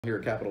Here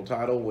at Capital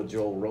Title with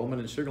Joel Roman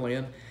and Sugar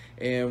Land,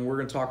 and we're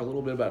going to talk a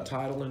little bit about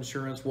title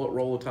insurance, what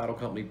role the title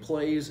company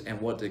plays,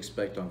 and what to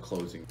expect on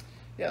closing.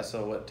 Yeah,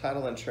 so what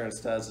title insurance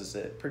does is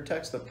it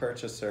protects the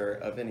purchaser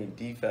of any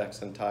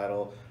defects in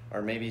title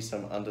or maybe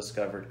some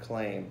undiscovered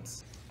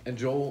claims. And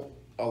Joel,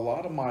 a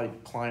lot of my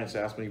clients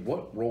ask me,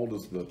 what role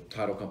does the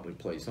title company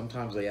play?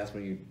 Sometimes they ask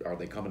me, are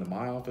they coming to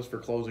my office for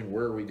closing?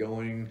 Where are we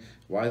going?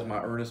 Why is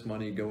my earnest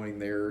money going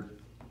there?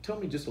 Tell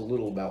me just a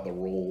little about the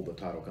role the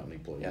title company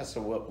plays. Yeah,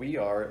 so what we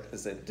are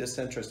is a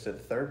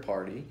disinterested third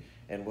party,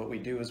 and what we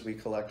do is we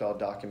collect all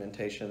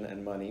documentation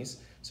and monies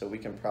so we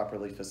can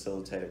properly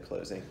facilitate a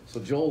closing. So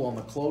Joel, on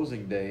the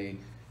closing day,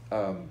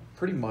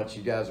 pretty much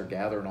you guys are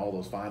gathering all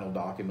those final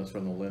documents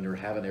from the lender,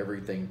 having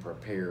everything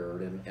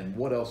prepared, and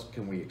what else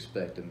can we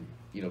expect? And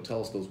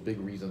tell us those big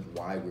reasons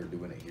why we're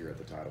doing it here at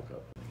the title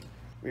company.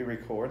 We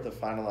record the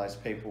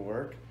finalized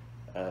paperwork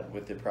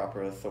with the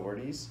proper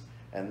authorities,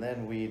 and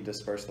then we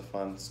disperse the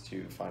funds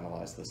to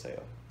finalize the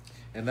sale.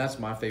 And that's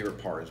my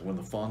favorite part, is when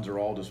the funds are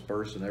all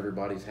dispersed and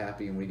everybody's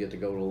happy and we get to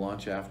go to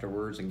lunch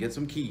afterwards and get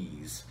some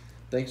keys.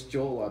 Thanks,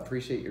 Joel. I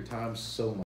appreciate your time so much.